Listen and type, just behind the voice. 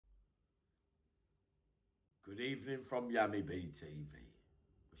Good evening from yammybtv.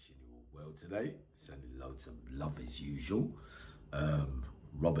 Wishing you all well today. Sending loads of love as usual.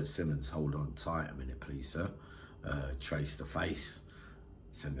 Robert Simmons, hold on tight a minute, please, sir. Trace the face.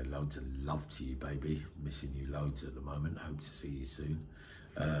 Sending loads of love to you, baby. Missing you loads at the moment. Hope to see you soon.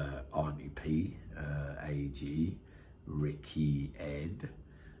 Auntie P, AG, Ricky, Ed,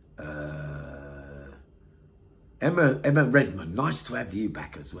 Emma Redmond, nice to have you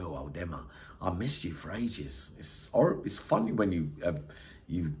back as well, old Emma. I missed you for ages. It's funny when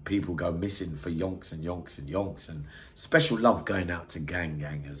you people go missing for yonks and yonks and yonks. And special love going out to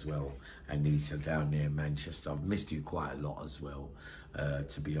Gang as well. Anita down there in Manchester. I've missed you quite a lot as well,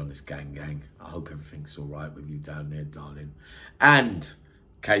 to be honest, Gang. I hope everything's all right with you down there, darling. And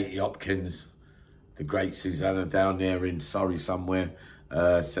Katie Hopkins, the great Susanna down there in Surrey somewhere,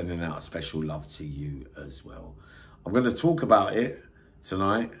 sending out a special love to you as well. I'm going to talk about it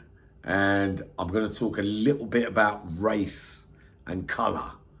tonight, and I'm going to talk a little bit about race and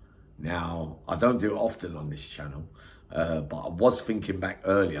colour. Now, I don't do it often on this channel, but I was thinking back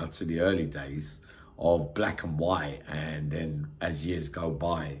earlier to the early days of black and white, and then as years go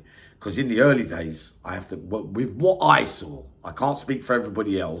by, because in the early days, I have to, with what I saw, I can't speak for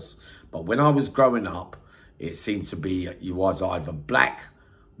everybody else, but when I was growing up, it seemed to be you was either black,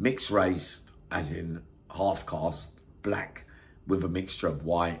 mixed race, as in half caste, black with a mixture of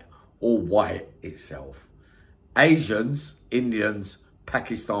white, or white itself. Asians, Indians,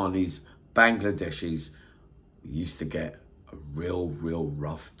 Pakistanis, Bangladeshis used to get a real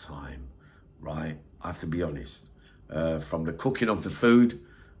rough time, right? I have to be honest. From the cooking of the food,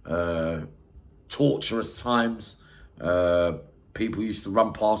 torturous times, people used to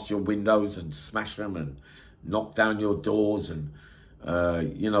run past your windows and smash them and knock down your doors, and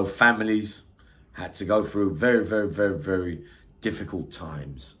you know, families had to go through very difficult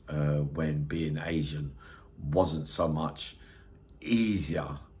times when being Asian wasn't so much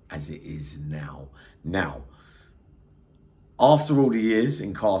easier as it is now. Now, after all the years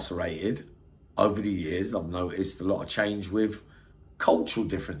incarcerated, over the years, I've noticed a lot of change with cultural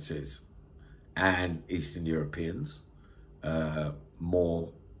differences, and Eastern Europeans,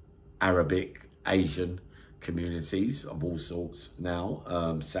 more Arabic, Asian communities of all sorts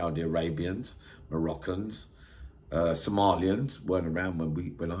now, Saudi Arabians, Moroccans, Somalians weren't around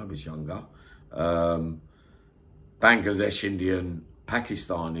when I was younger, Bangladesh, Indian,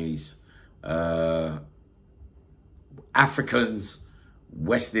 Pakistanis, Africans,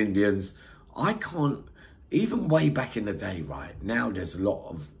 West Indians. I can't, even way back in the day, right now there's a lot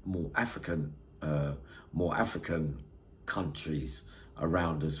of more African countries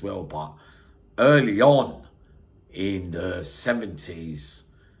around as well, but early on in the 70s,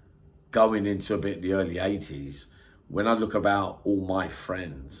 going into a bit the early 80s, when I look about all my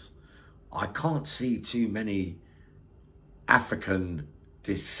friends, I can't see too many African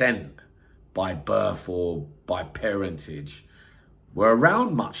descent by birth or by parentage were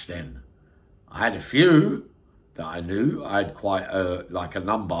around much then. I had a few that I knew. I had quite a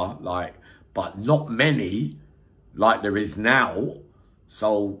number, but not many like there is now.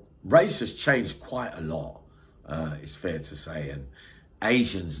 So race has changed quite a lot, it's fair to say. And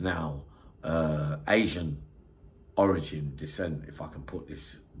Asians now, Asian origin, descent, if I can put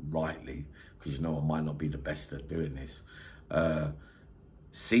this rightly, because you know I might not be the best at doing this,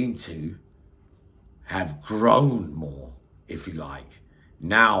 seem to have grown more, if you like.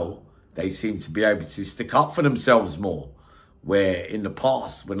 Now they seem to be able to stick up for themselves more, where in the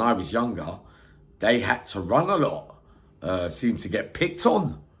past, when I was younger, they had to run a lot, seemed to get picked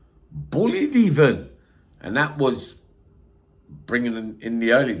on, bullied even. And that was bringing, in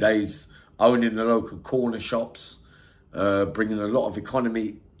the early days, owning the local corner shops, bringing a lot of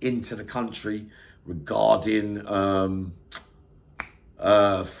economy into the country regarding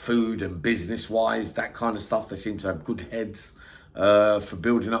food and business-wise, that kind of stuff. They seem to have good heads for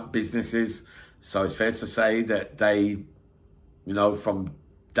building up businesses. So it's fair to say that they, you know, from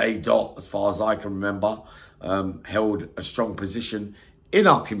day dot, as far as I can remember, held a strong position in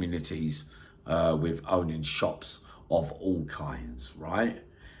our communities with owning shops of all kinds, right?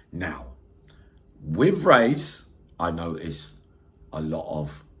 Now, with race, I noticed a lot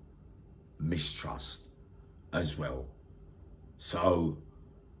of mistrust as well. So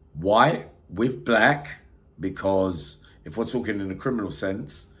white with black, because if we're talking in a criminal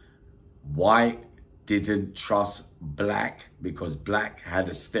sense, white didn't trust black because black had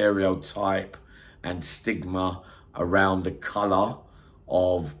a stereotype and stigma around the colour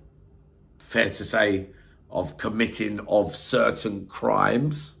of, fair to say, of committing of certain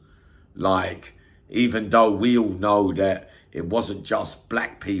crimes. Like, even though we all know that it wasn't just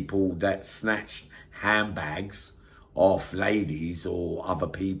black people that snatched handbags off ladies or other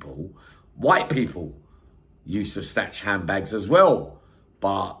people. White people used to snatch handbags as well.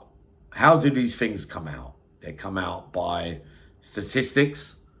 But how do these things come out? They come out by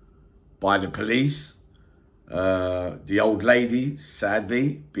statistics, by the police. The old lady,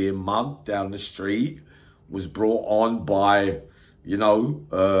 sadly, being mugged down the street was brought on by, you know,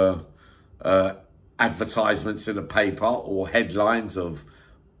 advertisements in the paper or headlines of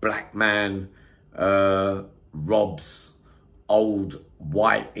black man robs old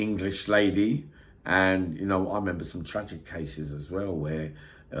white English lady. And, you know, I remember some tragic cases as well where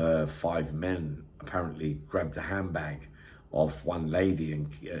 5 men apparently grabbed a handbag off one lady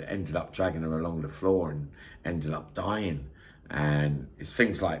and ended up dragging her along the floor and ended up dying. And it's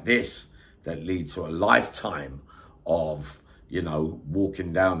things like this that lead to a lifetime of, you know,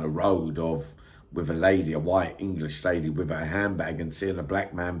 walking down the road with a lady, a white English lady with her handbag, and seeing a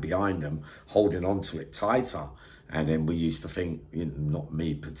black man behind them holding onto it tighter. And then we used to think, you know, not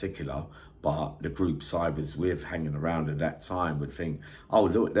me particular, but the groups I was with hanging around at that time would think, oh,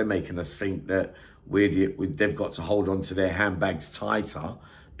 look, they're making us think that they've got to hold on to their handbags tighter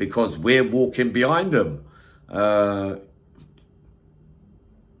because we're walking behind them.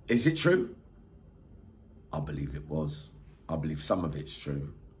 Is it true? I believe it was. I believe some of it's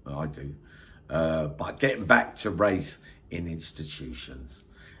true. I do. But getting back to race in institutions,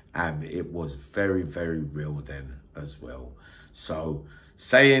 and it was very, very real then as well. So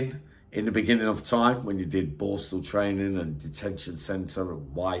saying in the beginning of time, when you did Borstal training and detention centre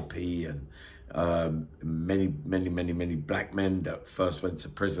and YP and many black men that first went to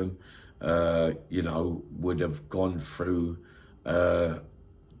prison, you know, would have gone through that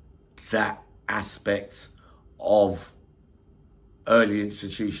aspect of early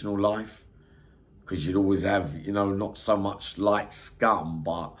institutional life, because you'd always have, you know, not so much like Scum,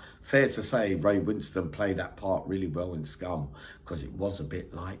 but fair to say Ray Winston played that part really well in Scum, because it was a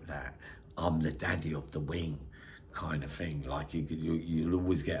bit like that. I'm the daddy of the wing kind of thing. Like you'll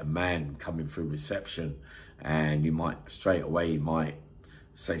always get a man coming through reception and you might straight away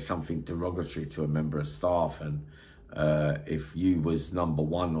say something derogatory to a member of staff, and if you was number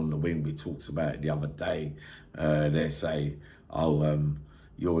one on the wing, we talked about it the other day, they say, oh,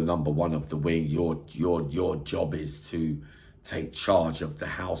 you're number one of the wing, your job is to take charge of the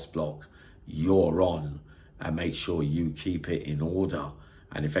house block you're on and make sure you keep it in order.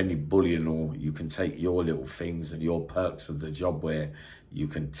 And if any bullying, or you can take your little things and your perks of the job where you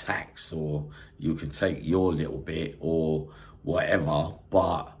can tax or you can take your little bit or whatever,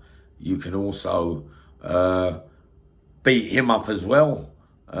 but you can also beat him up as well,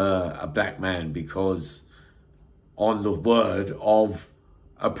 a black man, because on the word of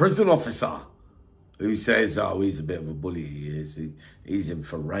a prison officer who says, oh, he's a bit of a bully, he is. He's in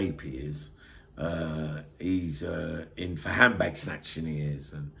for rape, he is. He's in for handbag snatching, he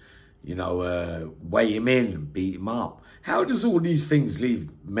is. And, you know, weigh him in and beat him up. How does all these things leave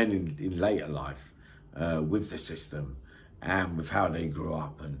men in later life with the system and with how they grew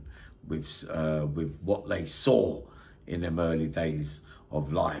up and with what they saw in them early days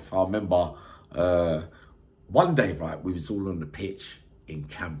of life? I remember one day, right, we was all on the pitch in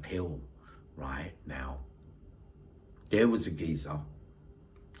Camp Hill, right? Now, there was a geezer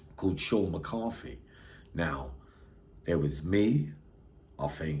called Sean McCarthy. Now, there was me, I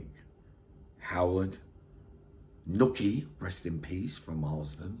think, Howard, Nookie, rest in peace, from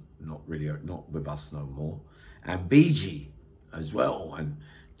Marsden, not with us no more, and BG as well. And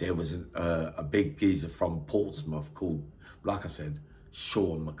there was a big geezer from Portsmouth called, like I said,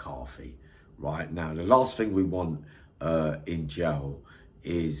 Sean McCarthy. Right now, the last thing we want in jail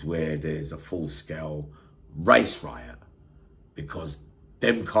is where there's a full-scale race riot, because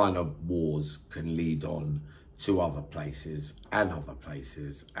them kind of wars can lead on to other places and other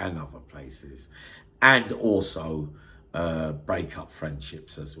places and other places, and also break up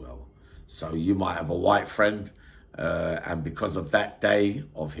friendships as well. So you might have a white friend, and because of that day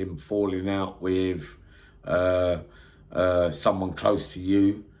of him falling out with someone close to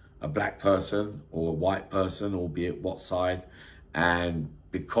you, a black person or a white person, albeit what side, and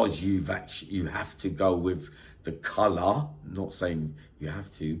because you have to go with the colour, not saying you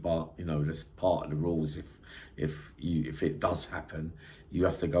have to, but you know, that's part of the rules. If it does happen, you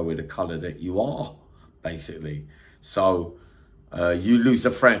have to go with the colour that you are, basically. So you lose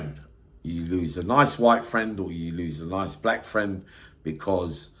a friend, you lose a nice white friend, or you lose a nice black friend,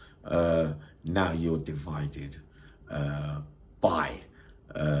 because now you're divided by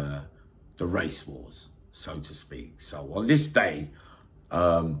the race wars, so to speak. So on this day,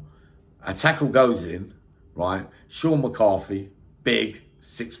 a tackle goes in, right? Sean McCarthy, big,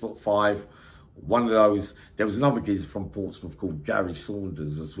 6'5", one of those, there was another geezer from Portsmouth called Gary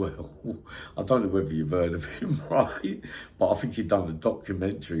Saunders as well. I don't know whether you've heard of him, right? But I think he'd done a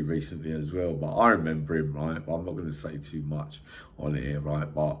documentary recently as well. But I remember him, right? But I'm not going to say too much on it here,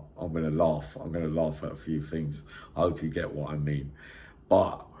 right? But I'm going to laugh. I'm going to laugh at a few things. I hope you get what I mean.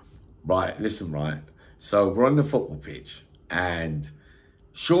 But, right, listen, right? So we're on the football pitch and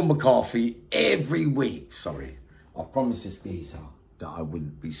Sean McCarthy every week, sorry, I promised this geezer that I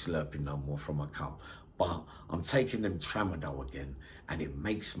wouldn't be slurping no more from a cup, but I'm taking them tramadol again and it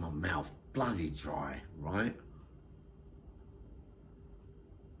makes my mouth bloody dry, right?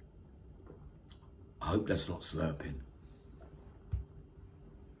 I hope that's not slurping.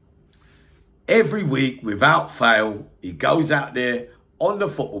 Every week, without fail, he goes out there on the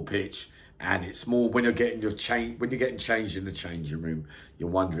football pitch, and it's more when you're getting changed in the changing room, you're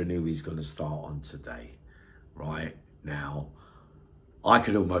wondering who he's going to start on today, right? Now, I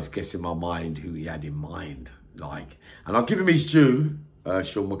could almost guess in my mind who he had in mind, like, and I'll give him his due,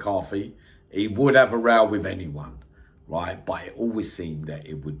 Sean McCarthy. He would have a row with anyone, right? But it always seemed that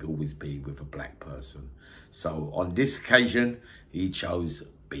it would always be with a black person. So on this occasion, he chose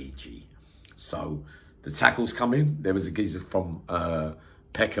BG. So the tackles come in. There was a geezer from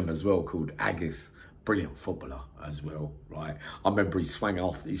Peckham as well called Agus, brilliant footballer as well, right? I remember he swung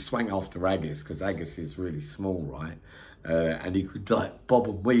after Agus because Agus is really small, right? And he could like bob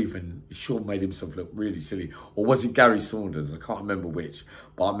and weave, and Sean made himself look really silly. Or was it Gary Saunders? I can't remember which,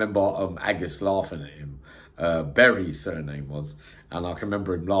 but I remember Agus laughing at him. Berry, his surname was, and I can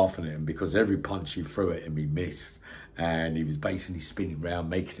remember him laughing at him because every punch he threw at him, he missed. And he was basically spinning around,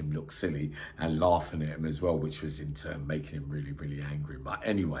 making him look silly and laughing at him as well, which was in turn making him really, really angry. But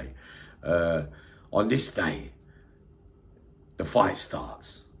anyway, on this day, the fight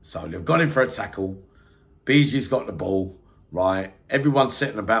starts. So they've gone in for a tackle. BG's got the ball, right? Everyone's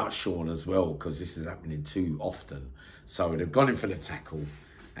sitting about Sean as well because this is happening too often. So they've gone in for the tackle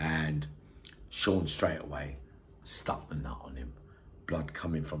and Sean straight away stuck the nut on him. Blood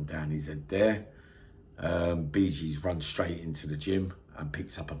coming from down his head there. BG's run straight into the gym and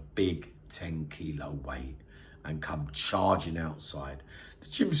picked up a big 10-kilo weight and come charging outside. The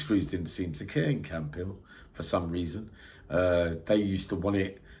gym screws didn't seem to care in Camp Hill for some reason. They used to want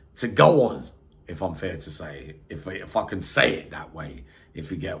it to go on, if I'm fair to say, if I can say it that way,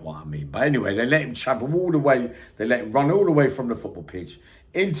 if you get what I mean. But anyway, they let him travel all the way, they let him run all the way from the football pitch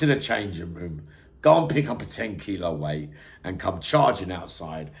into the changing room, go and pick up a 10-kilo weight and come charging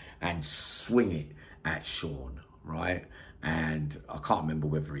outside and swing it at Sean, right? And I can't remember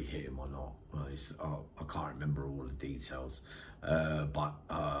whether he hit him or not. I can't remember all the details, but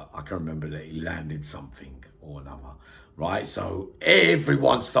I can remember that he landed something or another, right? So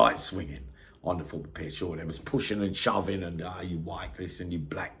everyone started swinging on the football pitch. Or there was pushing and shoving and you white this and you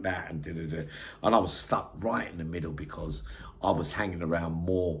black that and da-da-da. And I was stuck right in the middle because I was hanging around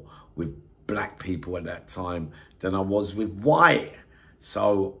more with black people at that time than I was with white.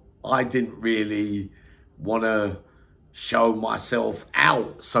 So I didn't really want to show myself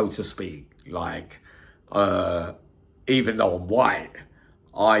out, so to speak. Like, even though I'm white,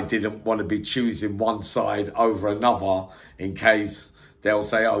 I didn't want to be choosing one side over another in case they'll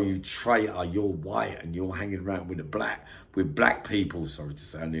say, oh, you traitor, you're white and you're hanging around with black people. Sorry to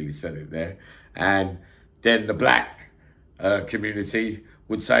say, I nearly said it there. And then the black community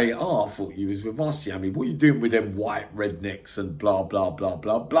would say, oh, I thought you was with us, Yammy. What are you doing with them white rednecks and blah, blah, blah,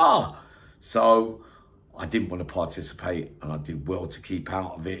 blah, blah. So I didn't want to participate, and I did well to keep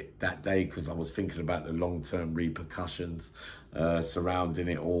out of it that day because I was thinking about the long-term repercussions surrounding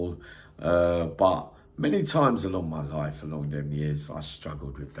it all. But many times along my life, along them years, I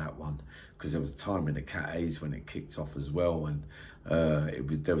struggled with that one because there was a time in the Cat A's when it kicked off as well, and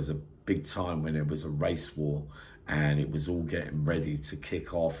there was a big time when there was a race war and it was all getting ready to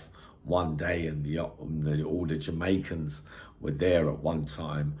kick off one day, and all the Jamaicans were there at one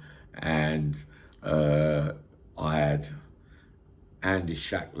time, and I had Andy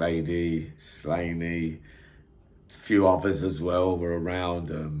Shack Lady, Slaney, a few others as well were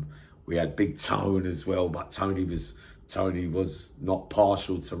around. We had Big Tone as well, but Tony was not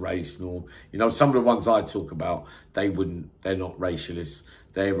partial to race, nor, you know, some of the ones I talk about, they're not racialists.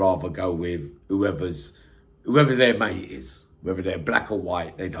 They rather go with whoever their mate is, whether they're black or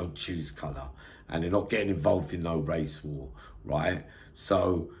white, they don't choose colour, and they're not getting involved in no race war, right?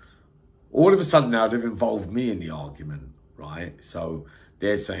 So all of a sudden now they've involved me in the argument, right? So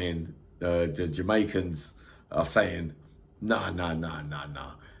they're saying, the Jamaicans are saying, no.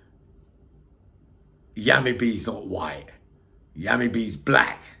 Yammy B's not white. Yammy B's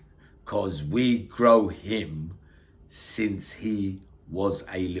black because we grow him since he was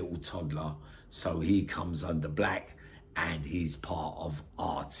a little toddler, so he comes under black and he's part of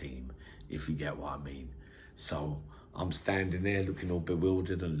our team, if you get what I mean. So I'm standing there looking all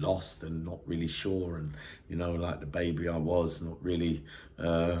bewildered and lost and not really sure, and you know, like the baby I was, not really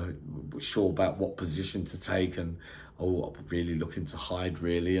sure about what position to take, and really looking to hide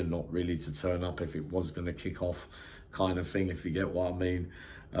really, and not really to turn up if it was going to kick off, kind of thing, if you get what I mean.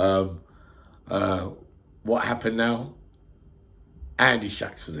 What happened now? Andy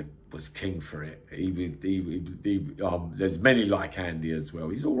Shacks was king for it. There's many like Andy as well.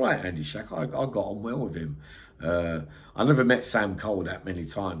 He's all right, Andy Shack. I got on well with him. I never met Sam Cole that many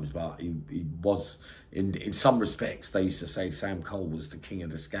times, but he was, in some respects, they used to say Sam Cole was the king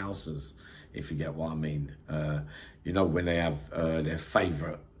of the Scousers, if you get what I mean. You know, when they have their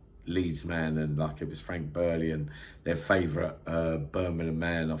favourite Leeds man, and like it was Frank Burley, and their favourite Birmingham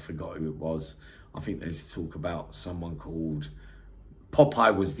man, I forgot who it was. I think they used to talk about someone called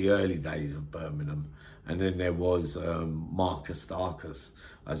Popeye. Was the early days of Birmingham, and then there was Marcus Darkus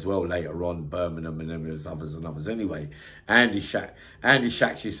as well later on, Birmingham, and then there's others and others. Anyway, Andy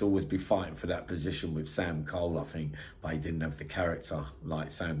Shacks used to always be fighting for that position with Sam Cole, I think, but he didn't have the character like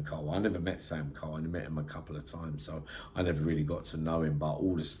Sam Cole. I never met Sam Cole. I only met him a couple of times, so I never really got to know him, but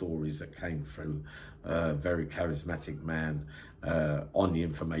all the stories that came through, very charismatic man, on the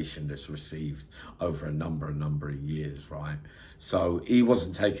information that's received over a number of years, right? So he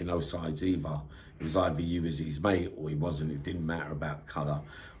wasn't taking no sides either. It was either you was his mate or he wasn't. It didn't matter about colour.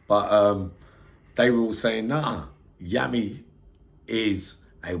 But they were all saying, nah, Yammy is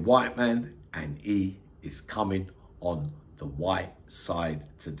a white man and he is coming on the white side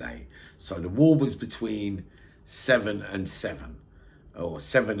today. So the war was between 7 and 7, or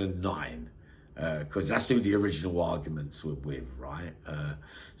 7 and 9. Because that's who the original arguments were with, right?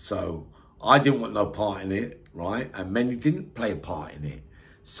 So I didn't want no part in it, right? And many didn't play a part in it.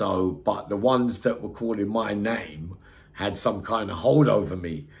 So, but the ones that were calling my name had some kind of hold over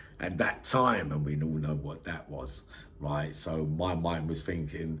me at that time, and we all know what that was, right? So my mind was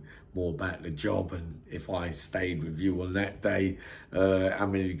thinking more about the job, and if I stayed with you on that day, how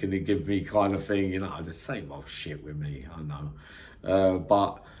many are you going to give me, kind of thing, you know, the same old shit with me, I know.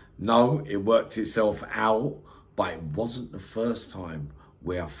 But no, it worked itself out, but it wasn't the first time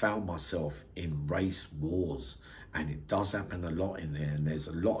where I found myself in race wars. And it does happen a lot in there. And there's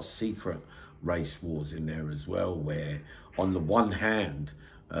a lot of secret race wars in there as well, where on the one hand,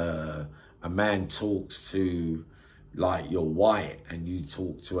 a man talks to, like, you're white and you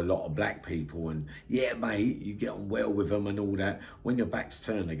talk to a lot of black people, and yeah, mate, you get on well with them and all that. When your back's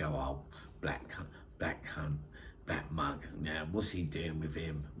turned, they go, oh, black cunt. That mug, now what's he doing with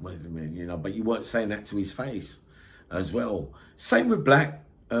him? You know, but you weren't saying that to his face as well. Same with black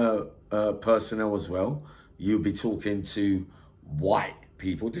personnel as well. You'd be talking to white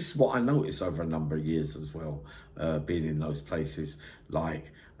people. This is what I noticed over a number of years as well, being in those places.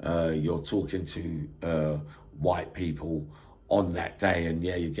 Like you're talking to white people on that day, and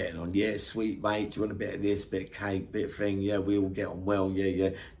yeah, you're getting on, yeah, sweet mate, do you want a bit of this, bit of cake, bit of thing, yeah, we all get on well, yeah,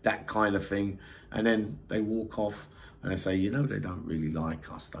 that kind of thing. And then they walk off and they say, you know, they don't really like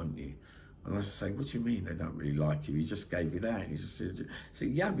us, don't you? And I say, what do you mean they don't really like you? He just gave you that. And you just say,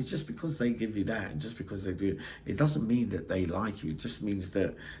 yeah, but just because they give you that and just because they do it, it doesn't mean that they like you. It just means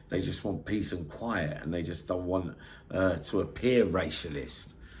that they just want peace and quiet, and they just don't want to appear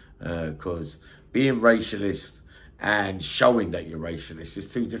racialist. Because being racialist and showing that you're racialist is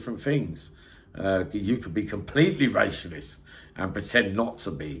two different things. You could be completely racialist and pretend not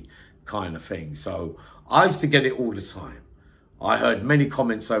to be, kind of thing. So I used to get it all the time. I heard many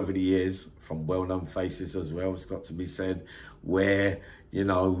comments over the years from well-known faces as well, it's got to be said, where, you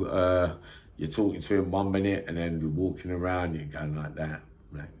know, you're talking to him 1 minute and then you're walking around, you're going like that,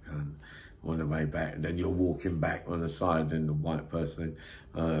 black cunt, on the way back, and then you're walking back on the side, and the white person,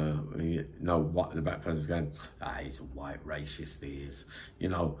 the black person's going, he's a white racist, he is. You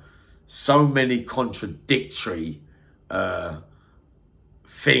know, so many contradictory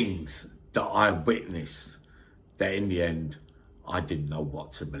things that I witnessed that in the end, I didn't know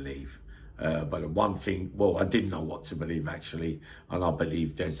what to believe. But the one thing, well, I did know what to believe actually, and I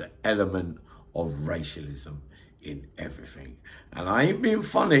believe there's an element of racialism in everything. And I ain't being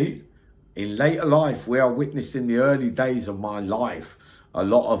funny. In later life, where I witnessed in the early days of my life, a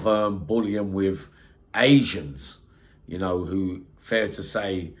lot of bullying with Asians, you know, who, fair to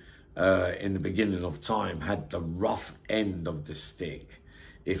say, in the beginning of time, had the rough end of the stick,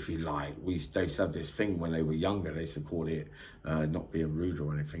 if you like. They used to have this thing when they were younger, they used to call it, not being rude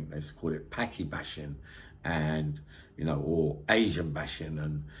or anything, they used to call it Paki bashing, and, you know, or Asian bashing,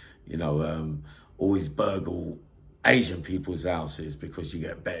 and, you know, always burgle Asian people's houses because you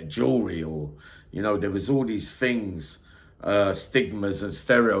get better jewelry, or, you know, there was all these things, stigmas and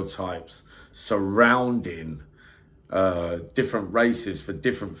stereotypes surrounding different races for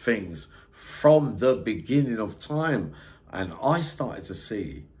different things from the beginning of time. And I started to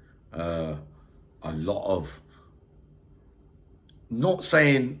see a lot of, not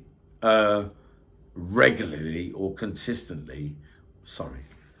saying regularly or consistently, sorry,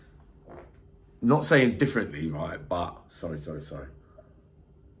 not saying differently, right? But sorry.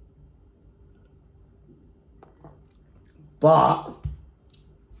 But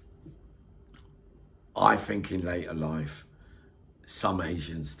I think in later life, some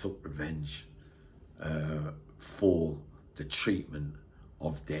Asians took revenge for the treatment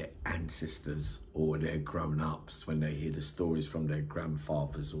of their ancestors or their grown-ups when they hear the stories from their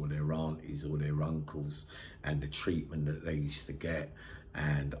grandfathers or their aunties or their uncles and the treatment that they used to get.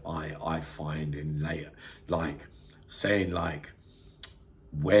 And I find in later, like saying like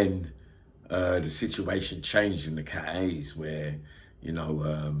when the situation changed in the Cathays, where, you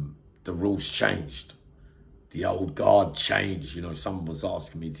know, the rules changed, the old guard changed. You know, someone was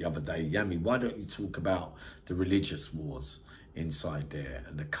asking me the other day, Yammy, why don't you talk about the religious wars inside there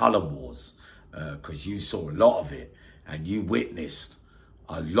and the colour wars? Because you saw a lot of it and you witnessed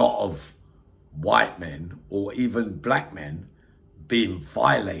a lot of white men or even black men being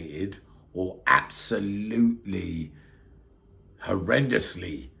violated or absolutely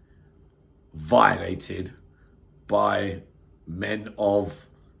horrendously violated by men of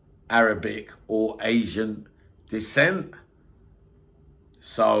Arabic or Asian descent.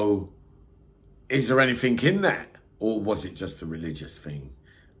 So is there anything in that, or was it just a religious thing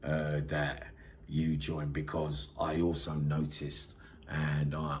that you joined? Because I also noticed,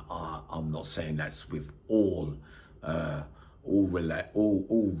 and I'm not saying that's with all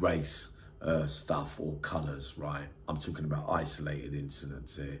race stuff or colours, right? I'm talking about isolated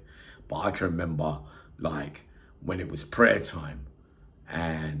incidents here. But I can remember, like, when it was prayer time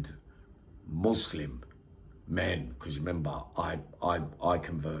and Muslim men, because remember, I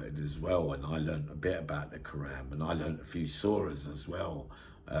converted as well, and I learned a bit about the Quran, and I learned a few surahs as well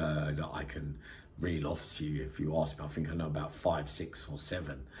that I can reel off to you if you ask me. I think I know about 5, 6 or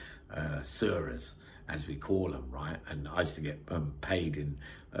 7 surahs, as we call them, right? And I used to get paid in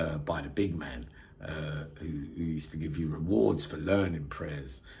by the big man who used to give you rewards for learning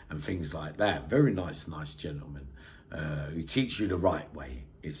prayers and things like that. Very nice gentleman who teach you the right way,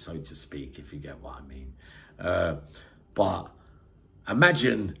 so to speak, if you get what I mean. But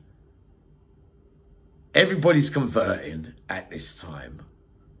imagine everybody's converting at this time.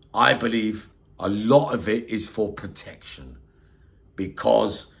 I believe a lot of it is for protection,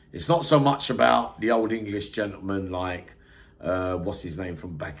 because it's not so much about the old English gentleman like, what's his name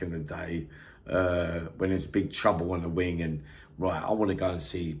from back in the day, when there's big trouble on the wing and, right, I want to go and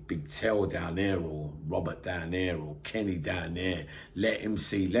see Big Tell down there, or Robert down there, or Kenny down there. Let him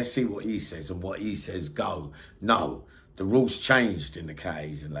see. Let's see what he says, and what he says, go. No, the rules changed in the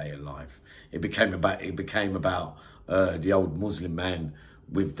Cathays in later life. It became about the old Muslim man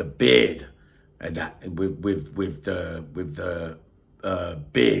with the beard, and that with the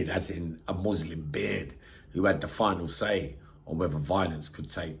beard, as in a Muslim beard, who had the final say on whether violence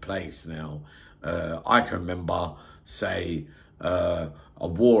could take place. Now, I can remember, say, a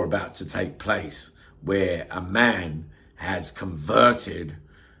war about to take place where a man has converted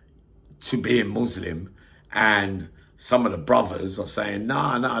to being Muslim, and some of the brothers are saying,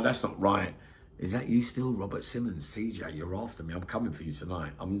 no, that's not right. Is that you still, Robert Simmons? TJ, you're after me. I'm coming for you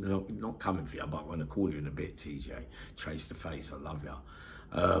tonight. I'm not coming for you, but I'm going to call you in a bit, TJ. Trace the face. I love you.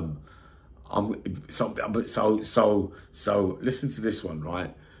 So listen to this one,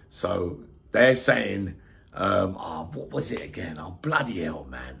 right? So they're saying, what was it again? Oh, bloody hell,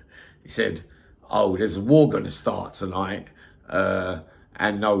 man. He said, oh, there's a war going to start tonight.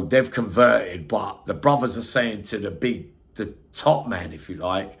 And no, they've converted, but the brothers are saying to the top man, if you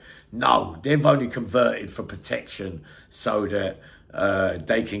like, no, they've only converted for protection so that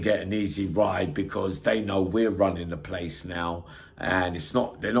they can get an easy ride, because they know we're running the place now, and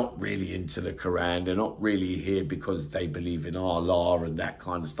they're not really into the Quran. They're not really here because they believe in Allah and that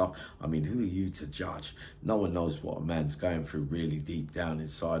kind of stuff. I mean, who are you to judge? No one knows what a man's going through really deep down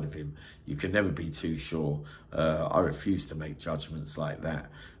inside of him. You can never be too sure. I refuse to make judgments like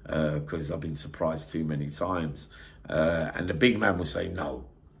that because I've been surprised too many times. And the big man will say, no,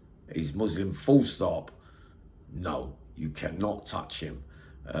 he's Muslim, full stop. No, you cannot touch him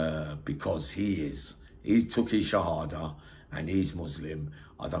because he took his Shahada and he's Muslim.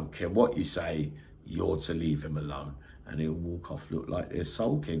 I don't care what you say, you're to leave him alone. And he'll walk off, look like they're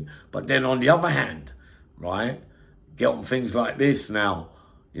sulking. But then on the other hand, right, get on things like this now,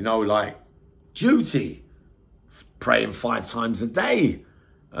 you know, like duty, praying 5 times a day,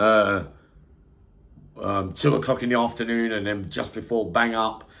 2 o'clock in the afternoon, and then just before bang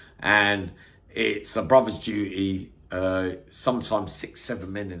up, and it's a brother's duty. Sometimes 6,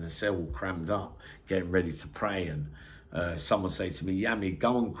 7 men in a cell crammed up, getting ready to pray, and someone say to me, Yammy,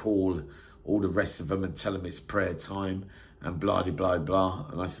 go and call all the rest of them and tell them it's prayer time, and blah, blah, blah.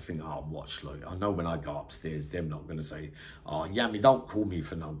 And I used to think, oh, watch, look, I know when I go upstairs, they're not going to say, oh, Yammy, don't call me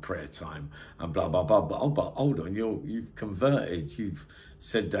for no prayer time, and blah, blah, blah. But, oh, but hold on, you've converted. You've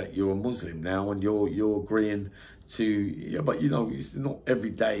said that you're a Muslim now, and you're agreeing to, yeah, but, you know, it's not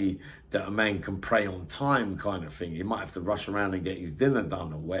every day that a man can pray on time kind of thing. He might have to rush around and get his dinner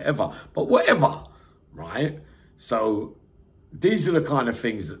done or whatever. But whatever, right? So these are the kind of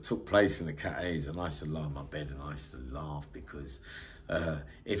things that took place in the Cat A's, and I used to lie on my bed and I used to laugh, because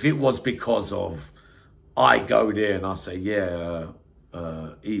if it was because of, I go there and I say, yeah,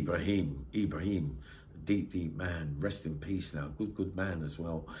 Ibrahim, deep man, rest in peace now, good man as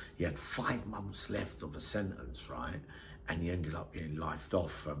well. He had 5 months left of a sentence, right? And he ended up getting lifed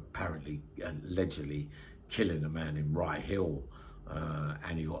off for apparently, allegedly killing a man in Rye Hill.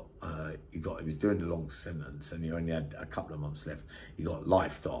 And he was doing the long sentence, and he only had a couple of months left. He got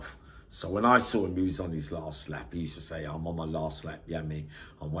lifed off. So when I saw him, he was on his last lap. He used to say, I'm on my last lap, Yammy.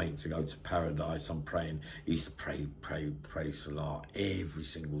 I'm waiting to go to paradise. I'm praying. He used to pray Salah every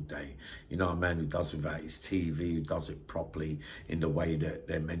single day. You know, a man who does without his TV, who does it properly in the way that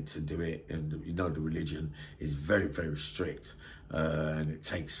they're meant to do it. And, you know, the religion is very, very strict. And it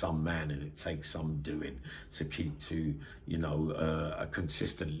takes some man and it takes some doing to keep to, you know, a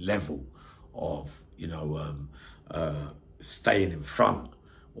consistent level of, you know, staying in front,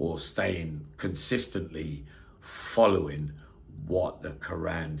 or staying consistently following what the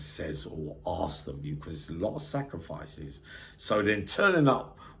Quran says or asks of you, because it's a lot of sacrifices. So then turning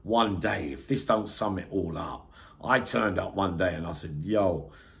up one day, if this don't sum it all up, I turned up one day and I said,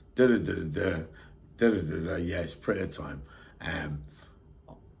 yo, yeah, it's prayer time.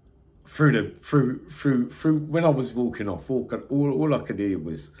 Through when I was walking off, all I could hear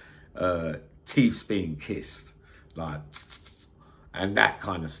was teeth being kissed, like, and that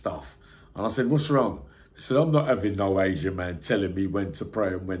kind of stuff. And I said, what's wrong? I said, I'm not having no Asian man telling me when to pray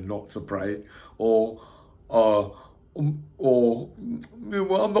and when not to pray. Or well,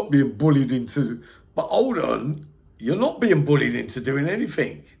 I'm not being bullied into, but hold on, you're not being bullied into doing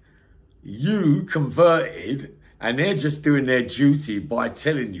anything. You converted, and they're just doing their duty by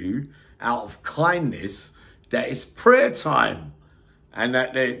telling you out of kindness that it's prayer time. And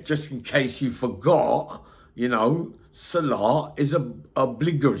that they're, just in case you forgot, you know, Salah is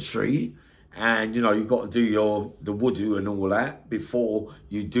obligatory, and you know you got to do the wudu and all that before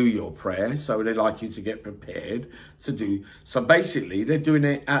you do your prayer. So they like you to get prepared to do. So basically, they're doing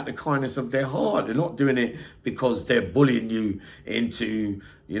it out the kindness of their heart. They're not doing it because they're bullying you into,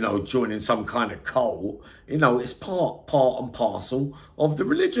 you know, joining some kind of cult. You know, it's part and parcel of the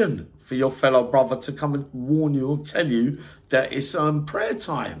religion for your fellow brother to come and warn you or tell you that it's prayer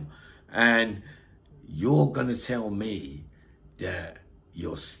time. And you're going to tell me that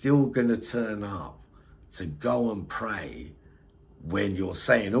you're still going to turn up to go and pray when you're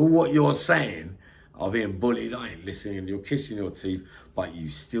saying all what you're saying, are being bullied, I ain't listening, you're kissing your teeth, but you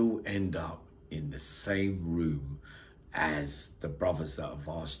still end up in the same room as the brothers that have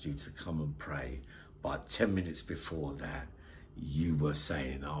asked you to come and pray. But 10 minutes before that, you were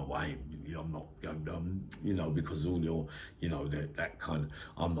saying, oh, I'm not, you know, because all your, you know, that kind of,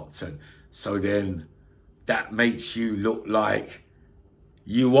 I'm not turning. So then that makes you look like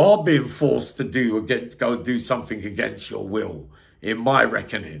you are being forced to go do something against your will, in my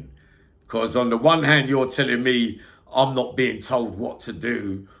reckoning. Because on the one hand, you're telling me I'm not being told what to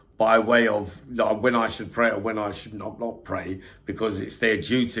do by way of when I should pray or when I should not pray, because it's their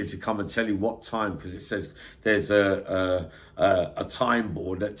duty to come and tell you what time, because it says there's a time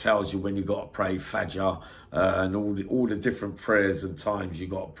board that tells you when you got to pray Fajr and all the different prayers and times you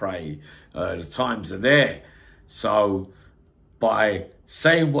got to pray. The times are there. So by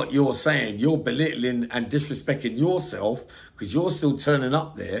saying what you're saying, you're belittling and disrespecting yourself, because you're still turning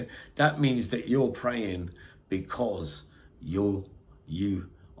up there. That means that you're praying because you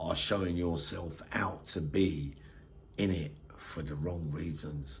are showing yourself out to be in it for the wrong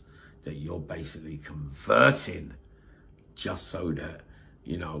reasons, that you're basically converting just so that,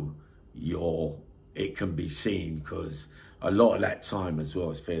 you know, it can be seen, because a lot of that time as well,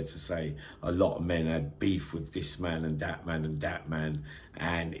 it's fair to say, a lot of men had beef with this man and that man and that man.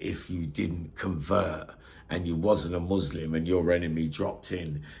 And if you didn't convert and you wasn't a Muslim and your enemy dropped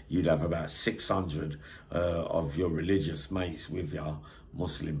in, you'd have about 600 of your religious mates with you,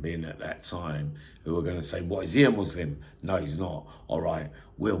 Muslim being at that time, who were going to say, what, is he a Muslim? No, he's not. All right,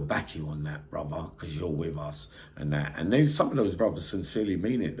 we'll back you on that, brother, because you're with us and that. And then some of those brothers sincerely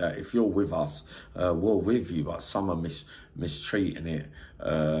mean it, that if you're with us, we're with you. But some are mistreating it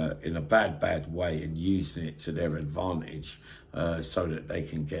in a bad way and using it to their advantage so that they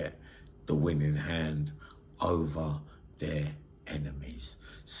can get the winning hand over their enemies.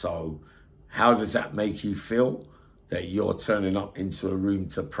 So how does that make you feel, that you're turning up into a room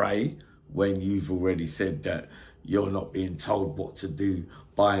to pray when you've already said that you're not being told what to do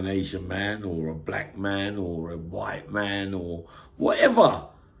by an Asian man or a black man or a white man or whatever?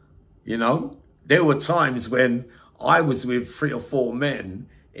 You know, there were times when I was with 3 or 4 men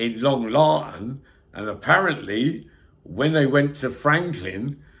in Long Lartin, and apparently when they went to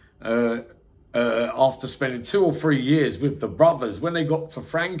Franklin, after spending 2 or 3 years with the brothers, when they got to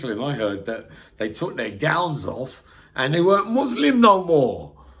Franklin, I heard that they took their gowns off and they weren't Muslim no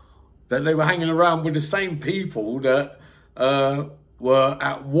more. That they were hanging around with the same people that were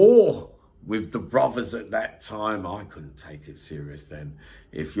at war with the brothers at that time. I couldn't take it serious then.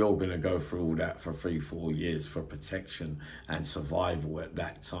 If you're going to go through all that for 3-4 years for protection and survival at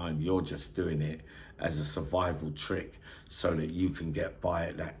that time, you're just doing it as a survival trick so that you can get by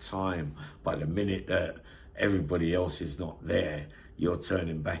at that time. But the minute that everybody else is not there, you're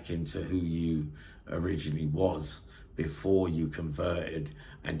turning back into who you originally was before you converted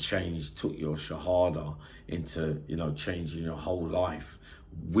and changed, took your shahada into, you know, changing your whole life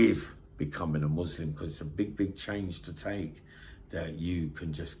with becoming a Muslim, because it's a big change to take, that you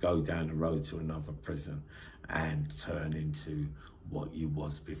can just go down the road to another prison and turn into what you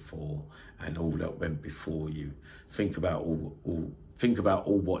was before, and all that went before you. Think about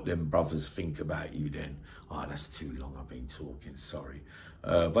all what them brothers think about you then. Oh, that's too long, I've been talking, sorry.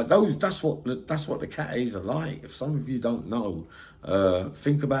 But that's what the Cat A's are like. If some of you don't know,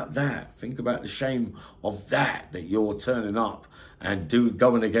 think about that. Think about the shame of that you're turning up and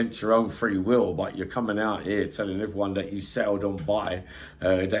going against your own free will, but you're coming out here telling everyone that you sailed on by,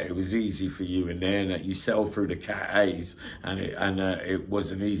 that it was easy for you in there, and that you sailed through the Cat A's and it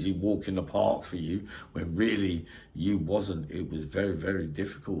was an easy walk in the park for you, when really you wasn't. It was very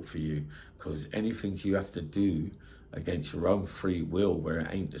difficult for you, because anything you have to do against your own free will, where it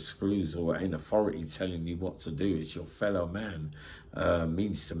ain't the screws or it ain't authority telling you what to do, it's your fellow man,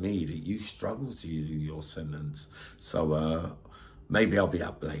 means to me that you struggle to do your sentence. So maybe I'll be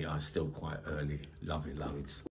up later. It's still quite early. Love you loads.